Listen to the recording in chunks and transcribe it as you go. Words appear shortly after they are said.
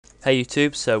Hey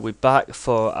YouTube, so we're back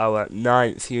for our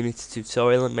 9th Unity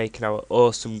tutorial and making our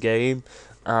awesome game.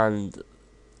 And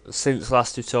since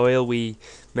last tutorial we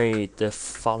made the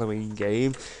following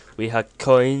game. We had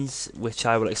coins, which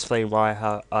I will explain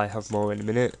why I have more in a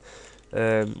minute.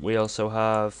 We also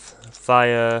have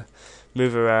fire,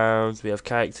 move around, we have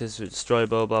characters,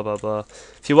 destroyable, blah blah blah.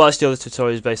 If you watch the other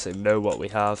tutorials, you basically know what we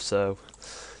have, so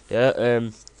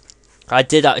yeah. I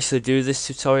did actually do this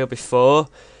tutorial before,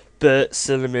 but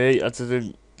silly me, I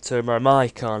didn't turn my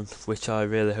mic on, which I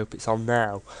really hope it's on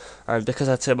now. And because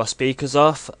I turned my speakers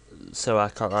off, so I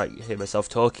can't like hear myself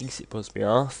talking 'cause it puts me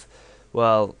off.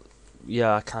 Well,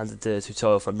 yeah, I kind of did a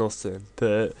tutorial for nothing,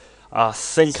 but I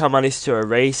think I managed to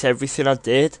erase everything I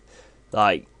did,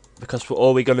 like, because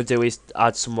all we're gonna do is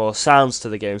add some more sounds to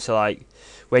the game. So like,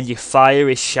 when you fire,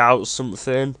 it shouts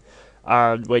something,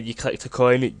 and when you collect a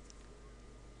coin, it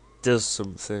does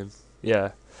something.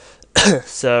 Yeah.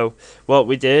 So what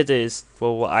we did is,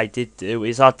 well, what I did do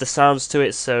is add the sounds to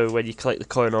it. So when you collect the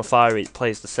coin or fire, it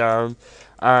plays the sound,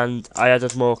 and I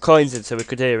added more coins in so we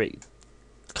could hear it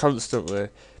constantly.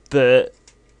 But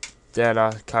then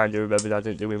I kind of remembered I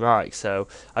didn't do my mic, so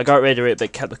I got rid of it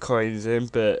but kept the coins in.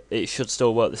 But it should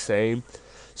still work the same.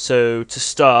 So to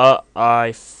start,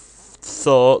 I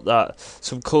thought that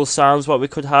some cool sounds what we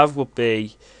could have would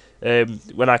be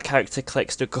when our character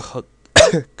collects the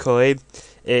coin,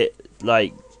 it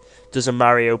like does a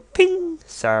Mario ping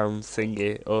sound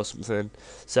thingy or something.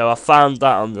 So I found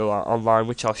that on the online,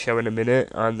 which I'll show in a minute.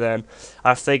 And then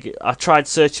I tried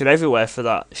searching everywhere for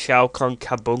that Falcon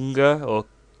Kabunga or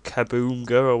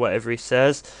Kaboonga or whatever he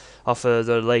says off of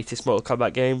the latest Mortal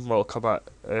Kombat game, Mortal Kombat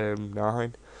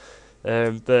 9.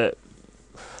 But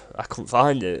I couldn't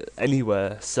find it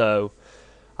anywhere, so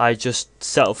I just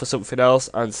settled for something else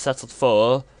and settled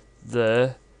for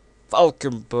the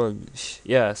Falcon Punch.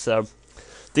 Yeah, so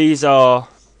these are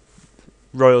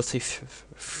royalty-free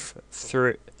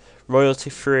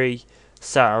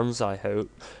sounds, I hope.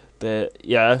 But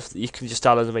yeah, you can just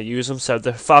download them and use them. So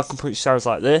the Falcon Punch sounds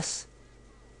like this,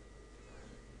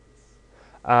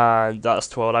 and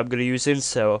that's what I'm going to use in.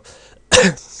 So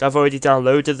I've already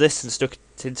downloaded this and stuck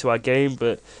it into our game,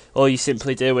 but all you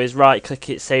simply do is right click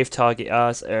it, save target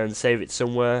as, and save it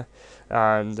somewhere.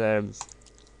 And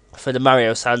for the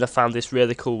Mario sound, I found this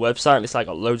really cool website, and it's like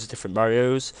got loads of different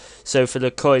Marios. So for the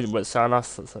coin sound, I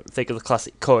think of the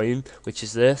classic coin, which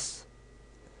is this.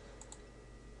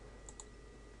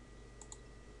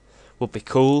 Would be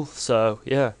cool. So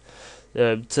yeah,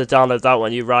 to download that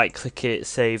one, you right click it,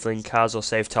 save link as or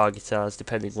save target as,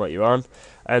 depending what you're on.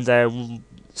 And then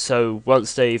so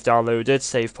once they've downloaded,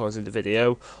 save pausing the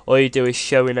video. All you do is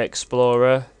show in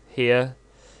Explorer here,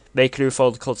 make a new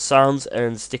folder called sounds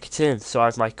and stick it in. So I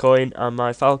have my coin and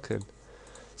my Falcon.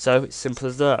 So it's simple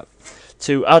as that.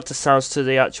 To add the sounds to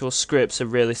the actual scripts are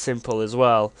really simple as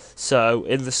well. So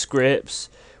in the scripts,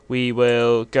 we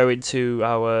will go into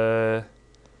our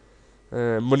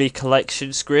money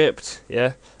collection script,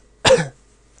 yeah.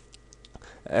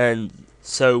 And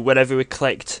so whenever we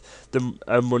collect the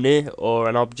money or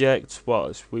an object,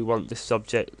 what we want this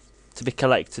object to be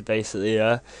collected, basically,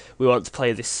 yeah, we want to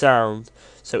play this sound.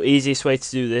 So easiest way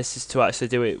to do this is to actually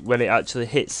do it when it actually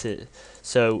hits it.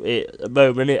 So at the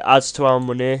moment it adds to our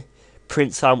money,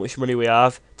 prints how much money we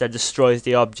have, then destroys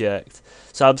the object.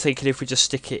 So I'm thinking if we just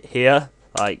stick it here,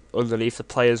 like underneath the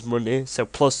player's money, so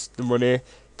plus the money,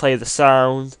 play the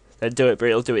sound, then do it, but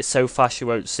it'll do it so fast you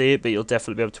won't see it, but you'll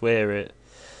definitely be able to hear it.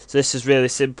 So this is really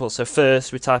simple. So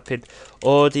first we type in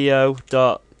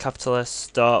audio.Stop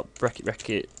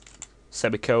bracket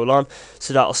semicolon,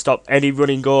 so that'll stop any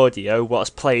running audio what's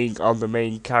playing on the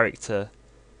main character.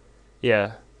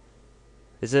 Yeah,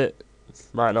 is it?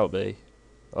 Might not be.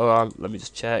 Hold on, let me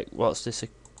just check. What's this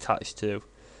attached to?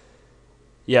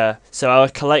 Yeah, so our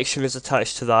collection is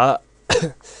attached to that.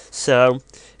 So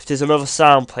if there's another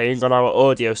sound playing on our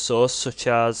audio source, such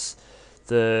as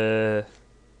the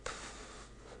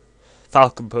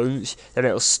Falcon Punch, then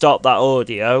it'll stop that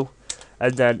audio,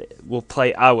 and then we'll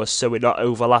play ours, so we're not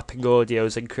overlapping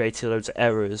audios and creating loads of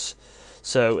errors.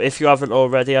 So if you haven't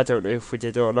already, I don't know if we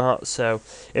did or not, so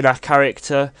in our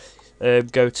character,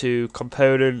 go to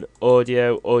component,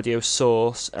 audio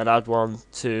source, and add one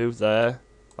to there,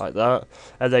 like that,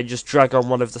 and then just drag on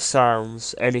one of the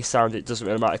sounds, any sound, it doesn't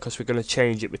really matter because we're going to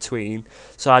change it between.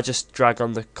 So I just drag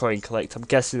on the coin collect. I'm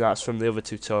guessing that's from the other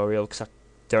tutorial because I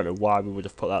don't know why we would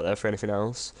have put that there for anything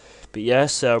else. But yeah,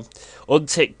 so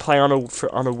untick play on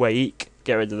awake,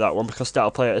 get rid of that one because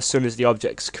that'll play it as soon as the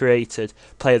object's created,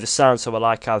 play the sound, so we'll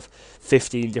like have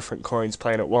 15 different coins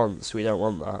playing at once. We don't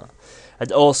want that.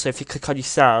 And also if you click on your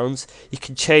sounds, you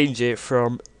can change it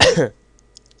from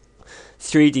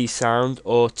 3D sound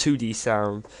or 2D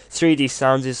sound. 3D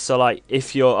sound is so like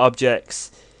if your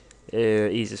objects,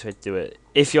 easiest way to do it,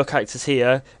 if your character's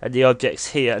here and the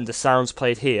object's here and the sound's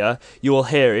played here, you will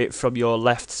hear it from your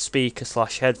left speaker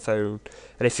 / headphone.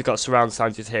 And if you've got surround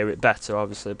sound, you'd hear it better,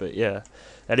 obviously, but yeah.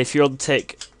 And if you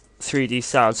untick 3D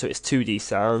sound, so it's 2D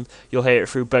sound, you'll hear it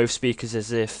through both speakers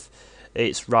as if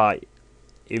it's right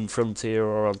in front of you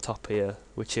or on top of you,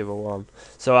 whichever one.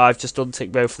 So I've just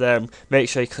unticked both of them. Make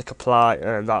sure you click apply,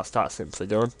 and that's that simply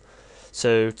done.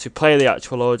 So to play the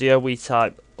actual audio, we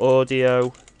type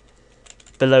audio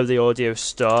below the audio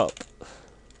stop,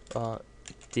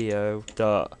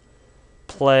 audio.play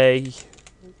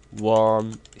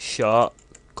one shot,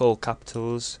 all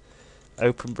capitals,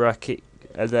 open bracket,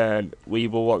 and then we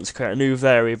will want to create a new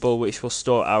variable which will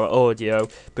store our audio,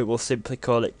 but we'll simply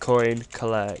call it coin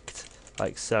collect,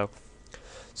 like so.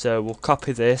 So we'll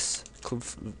copy this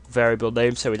variable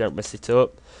name so we don't mess it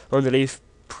up. Underneath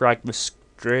pragma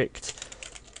strict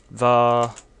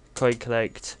var coin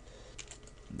collect,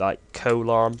 like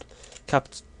colon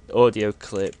audio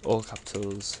clip, all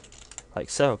capitals, like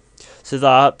so. So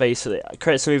that basically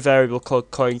creates a new variable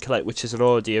called coin collect, which is an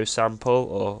audio sample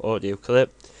or audio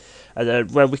clip. And then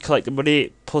when we collect the money,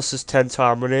 it pluses 10 to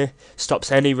our money,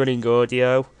 stops any running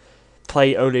audio,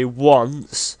 play only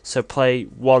once, so play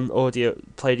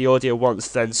the audio once,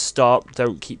 then stop,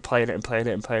 don't keep playing it and playing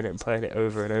it and playing it and playing it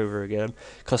over and over again,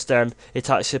 because then it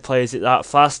actually plays it that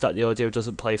fast that the audio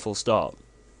doesn't play full stop.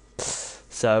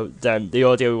 So then the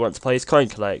audio we want to play is coin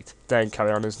collect, then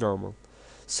carry on as normal.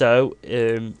 So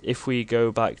if we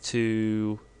go back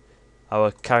to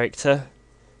our character,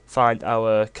 find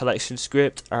our collection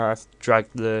script and drag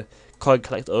the coin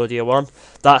collect audio on.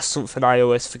 That's something I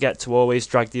always forget, to always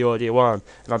drag the audio on,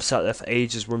 and I'm sat there for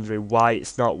ages wondering why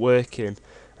it's not working,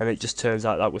 and it just turns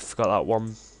out that we forgot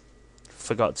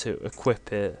to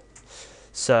equip it.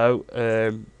 So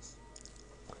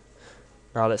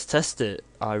now let's test it.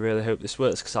 I really hope this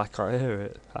works because I can't hear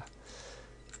it.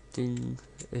 Ding.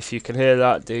 If you can hear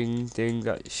that, ding ding,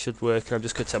 that should work. And I'm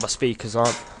just going to turn my speakers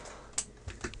on.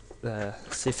 There,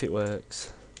 see if it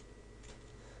works.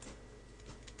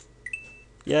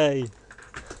 Yay!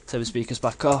 Turn the speakers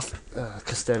back off,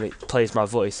 because then it plays my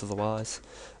voice otherwise.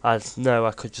 I know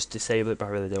I could just disable it, but I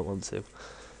really don't want to.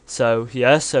 So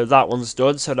yeah, so that one's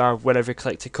done. So now whenever you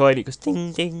collect a coin, it goes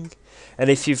ding ding. And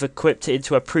if you've equipped it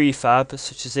into a prefab,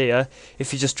 such as here,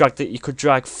 if you just dragged it, you could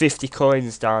drag 50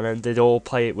 coins down and they'd all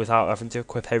play it without having to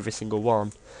equip every single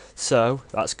one. So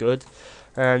that's good.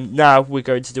 And now we're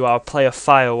going to do our player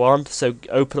fire one. So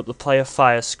open up the player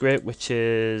fire script, which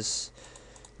is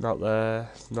not there,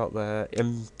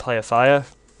 in player fire,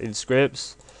 in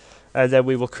scripts. And then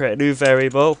we will create a new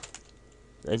variable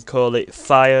and call it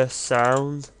fire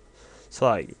sound. So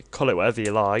like, call it whatever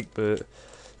you like, but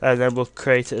and then we'll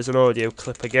create it as an audio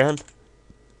clip again.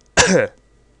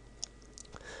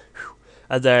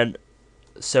 And then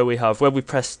so we have when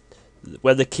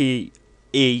the key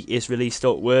E is released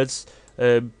upwards,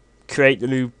 create the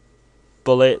new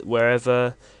bullet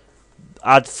wherever,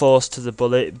 add force to the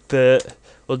bullet, but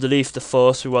underneath the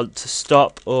force we want to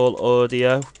stop all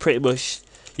audio. Pretty much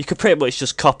you could pretty much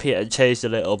just copy it and change it a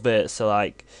little bit. So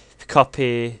like if you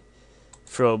copy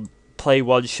from play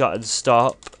one shot and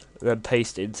stop, and then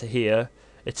paste it into here,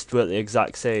 it's work the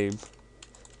exact same.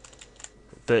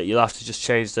 But you'll have to just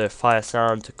change the fire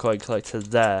sound to coin collector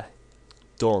there.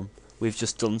 Done. We've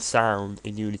just done sound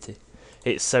in Unity.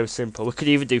 It's so simple. We could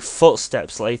even do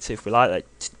footsteps later if we like that.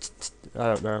 I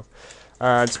don't know.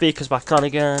 And speakers back on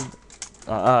again.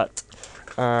 Like that.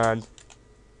 And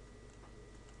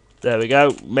there we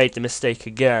go. Made the mistake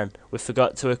again. We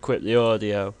forgot to equip the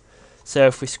audio. So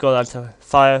if we scroll down to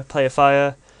fire, player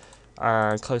fire,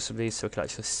 and close some of these so we can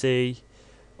actually see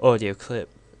audio clip,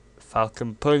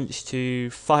 Falcon punch to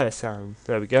fire sound.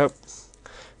 There we go.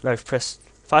 Now if we press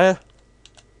fire.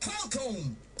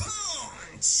 Falcon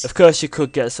punch. Of course you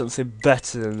could get something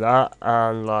better than that,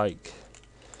 and like,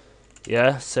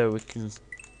 yeah, so we can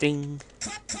ding.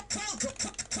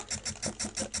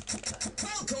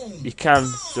 You can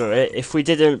do it. If we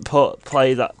didn't put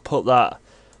that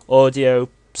audio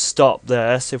stop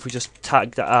there, so if we just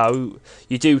tag that out,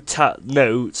 you do tap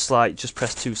notes, like just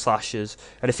press 2 slashes,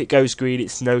 and if it goes green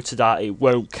it's noted that, it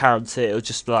won't count it, it'll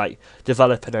just be like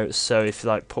developer notes. So if you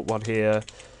like put one here,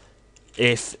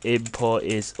 if input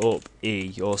is up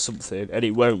E or something, and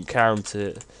it won't count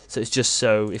it, so it's just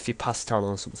so if you pass it on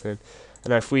or something.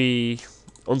 And if we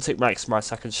untick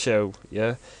maximize, I can show,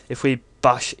 yeah, if we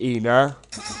bash E now,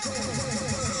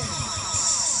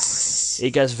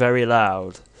 it gets very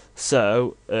loud.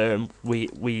 So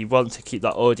we want to keep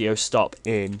that audio stop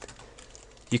in.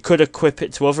 You could equip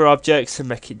it to other objects and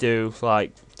make it do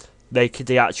like make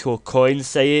the actual coin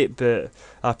say it, but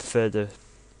I prefer the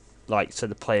like so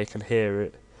the player can hear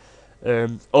it.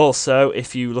 Also,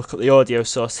 if you look at the audio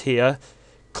source here,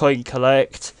 coin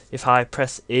collect. If I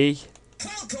press E,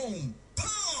 Falcon,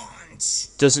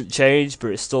 punch! Doesn't change,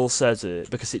 but it still says it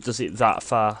because it does it that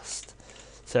fast.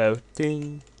 So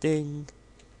ding ding.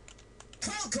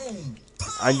 Falcon,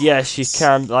 punch! And yes, you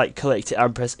can like collect it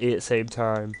and press E at the same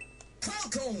time.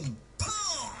 Falcon,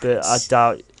 punch! But I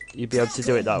doubt you'd be able to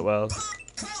do it that well.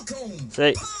 Falcon,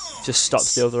 See, just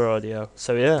stops the other audio.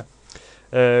 So yeah,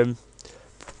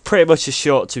 pretty much a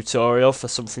short tutorial for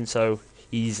something so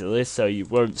easily, so you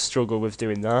won't struggle with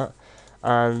doing that.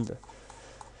 And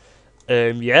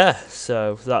yeah,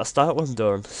 so that's that one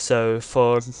done. So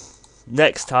for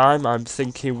next time, I'm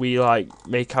thinking we like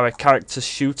make our characters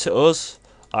shoot at us.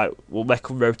 Like we'll make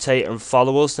them rotate and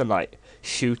follow us and like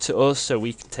shoot at us so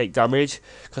we can take damage.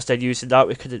 Because then using that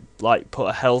we could like put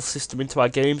a health system into our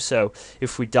game. So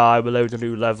if we die, we load a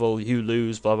new level. You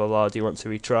lose, blah blah blah. Do you want to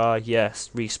retry? Yes,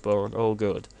 respawn. All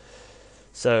good.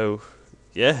 So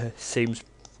yeah, seems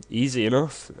easy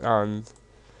enough and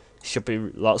should be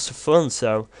lots of fun.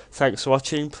 So thanks for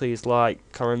watching. Please like,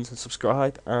 comment and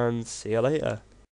subscribe, and see you later.